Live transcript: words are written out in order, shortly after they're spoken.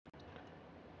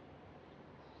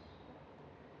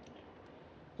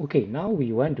Okay, now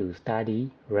we want to study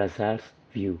results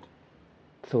view.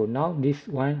 So now this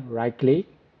one, right click,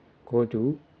 go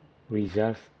to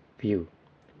results view.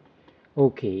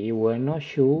 Okay, it will not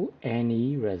show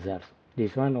any results.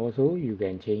 This one also you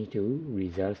can change to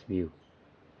results view,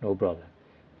 no problem.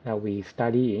 Now we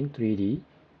study in 3D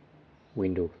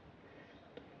window.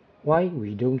 Why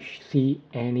we don't see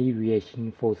any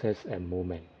reaction forces and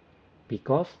moment?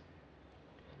 Because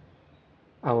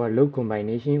our low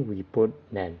combination we put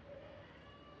none.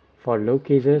 For low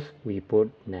cases we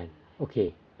put none.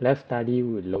 Okay, let's study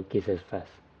with low cases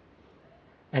first.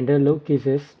 Under low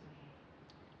cases,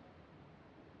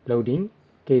 loading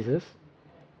cases,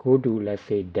 go to let's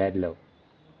say dead load.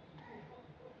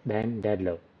 Then dead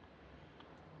load.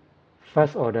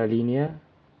 First order linear.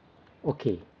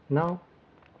 Okay, now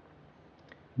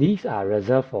these are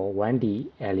reserved for 1D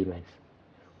elements.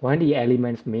 1D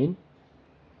elements mean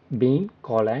beam,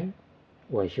 column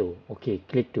will show. Okay,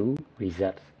 click to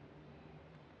results.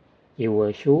 It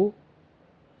will show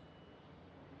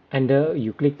under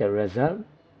you click the result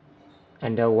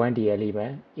under 1D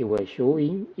element. It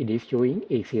is showing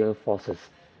axial forces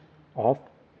of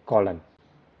column.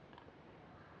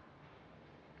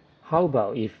 How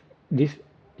about if this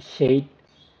shade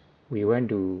we want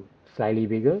to slightly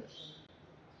bigger?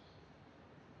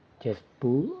 Just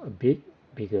pull a bit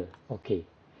bigger. Okay.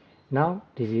 Now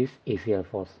this is axial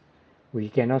force. We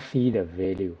cannot see the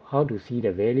value. How to see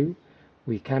the value?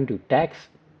 We come to text.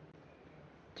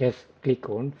 Just click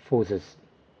on forces.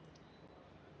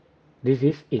 This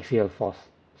is axial force.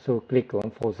 So click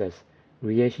on forces.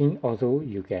 Reaction also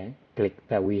you can click,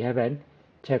 but we haven't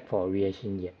checked for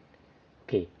reaction yet.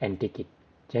 Okay, and take it.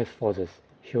 Just forces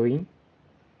showing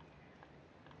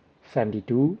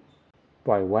 72.1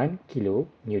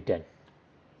 kilonewton.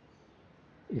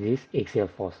 This axial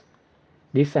force.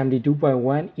 This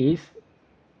 72.1 is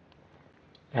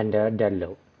under dead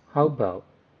load. How about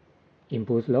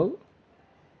impulse load?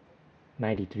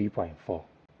 93.4.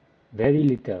 Very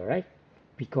little, right?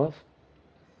 Because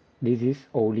this is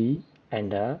only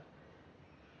under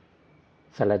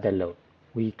selected load.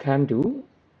 We come to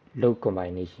load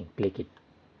combination. Click it.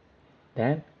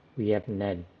 Then we have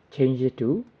none. Change it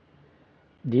to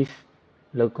this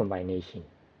load combination.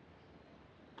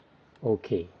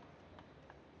 Okay.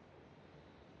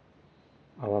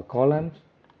 Our columns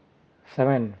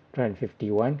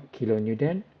 751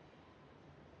 kilonewton,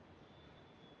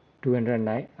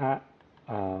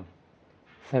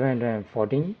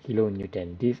 714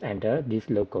 kilonewton. This under this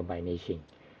load combination.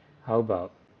 How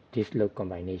about this load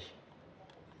combination?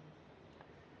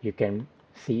 You can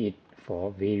see it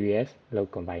for various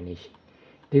load combination.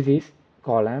 This is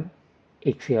column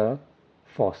axial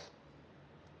force.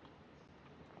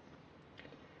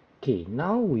 Okay,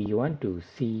 now we want to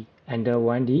see under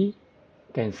 1D,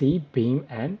 can see beam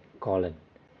and column.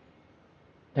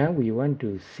 Then we want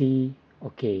to see,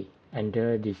 okay,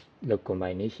 under this load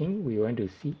combination, we want to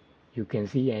see, you can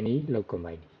see any load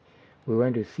combination. We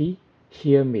want to see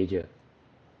shear measure.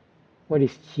 What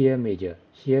is shear measure?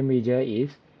 Shear measure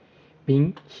is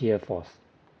beam shear force.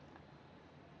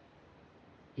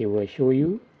 It will show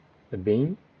you the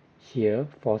beam shear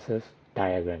forces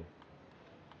diagram.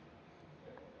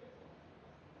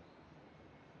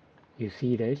 You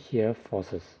see the shear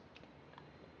forces.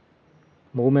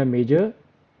 Moment measure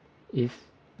is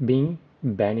beam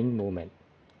bending moment.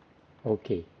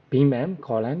 Okay, beam and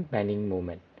column bending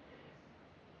moment.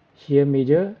 Shear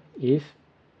measure is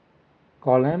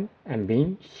column and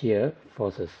beam shear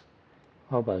forces.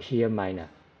 How about shear minor?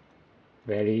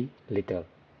 Very little.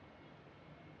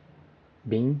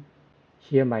 Beam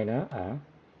shear minor are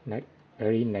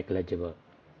very negligible.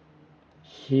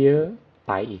 Shear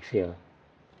biaxial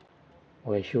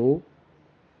will show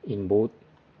in both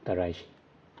directions.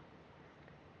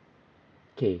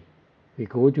 Okay, we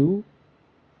go to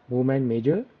moment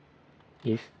measure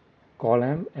is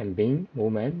column and beam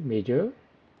moment measure.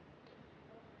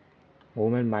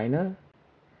 Moment minor,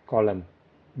 column,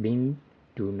 beam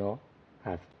do not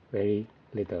have very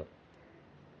little.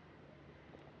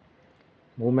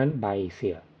 Moment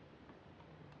biaxial.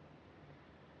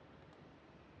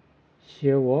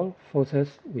 Shear wall forces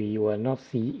we will not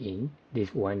see in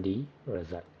this 1D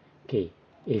result. Okay,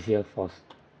 axial force.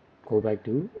 Go back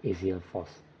to axial force.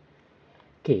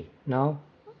 Okay, now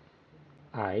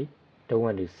I don't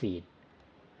want to see it.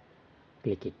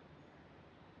 Click it.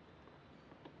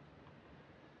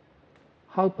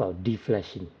 How about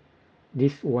deflection?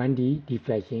 This 1D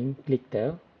deflection, click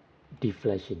the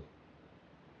deflection.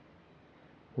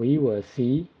 We will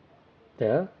see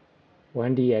the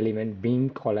 1D element beam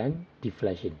column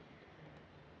deflection.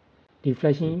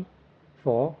 Deflection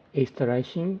for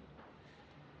extraction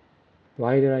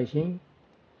y-direction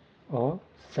or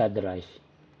z-direction,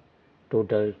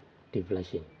 total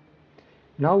deflection.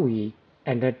 Now we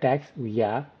enter text, we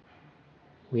have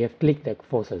clicked the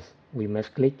forces, we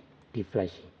must click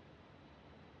deflection.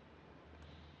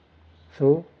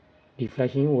 So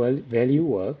deflection value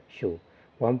will show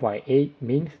 1.8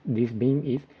 means this beam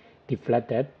is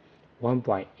deflected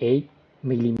 1.8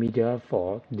 millimeter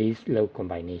for this load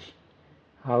combination.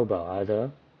 How about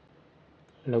other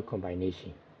load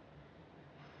combination?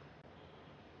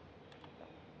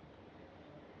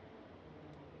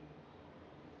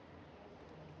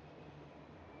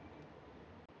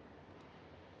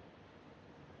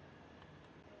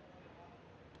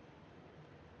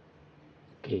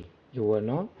 Okay, you will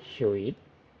not show it.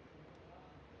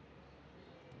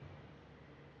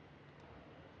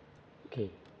 Okay,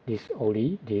 this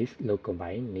only this load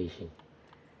combination.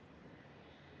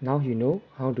 Now you know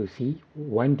how to see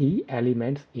 1D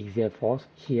elements, axial force,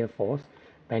 shear force,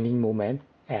 bending moment,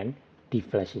 and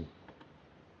deflection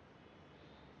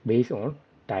based on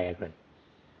diagram.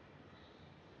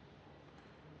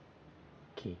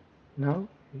 Okay, now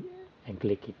and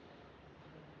click it.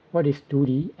 What is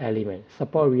 2D element?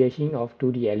 Support reaction of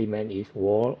 2D element is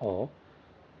wall or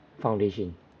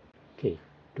foundation. Okay,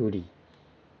 2D.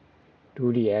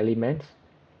 2D elements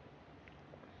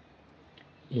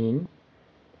in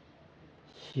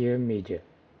shear measure.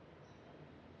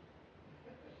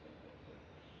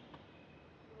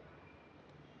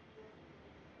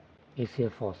 Axial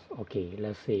force. Okay,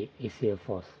 let's say axial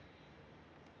force.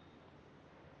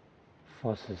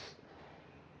 Forces.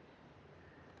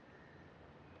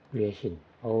 Reaction.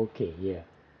 Okay, yeah,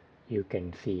 you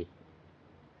can see it.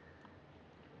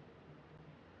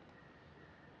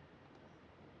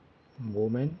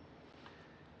 Moment.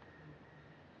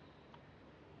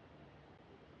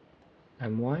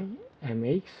 My,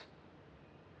 mx,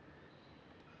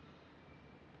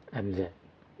 mz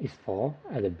is for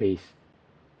at the base.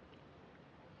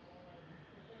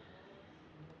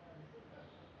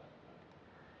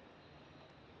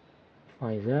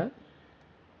 Yz,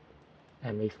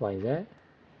 mx, yz,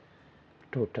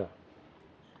 total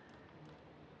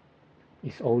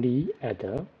is only at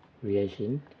the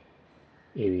reaction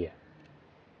area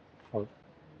for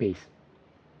base.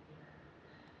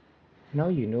 Now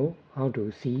you know how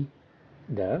to see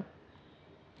the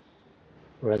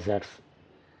results.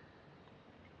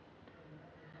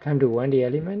 Come to 1D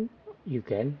element, you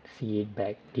can see it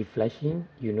back. Deflection,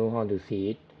 you know how to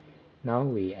see it. Now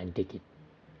we untick it.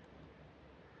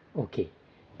 Okay,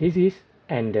 this is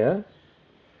under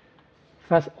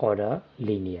first order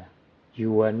linear.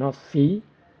 You will not see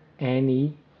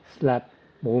any slab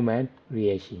movement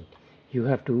reaction. You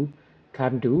have to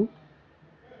come to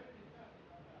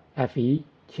FE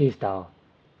chase down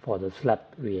for the slab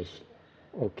reaction.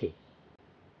 Okay.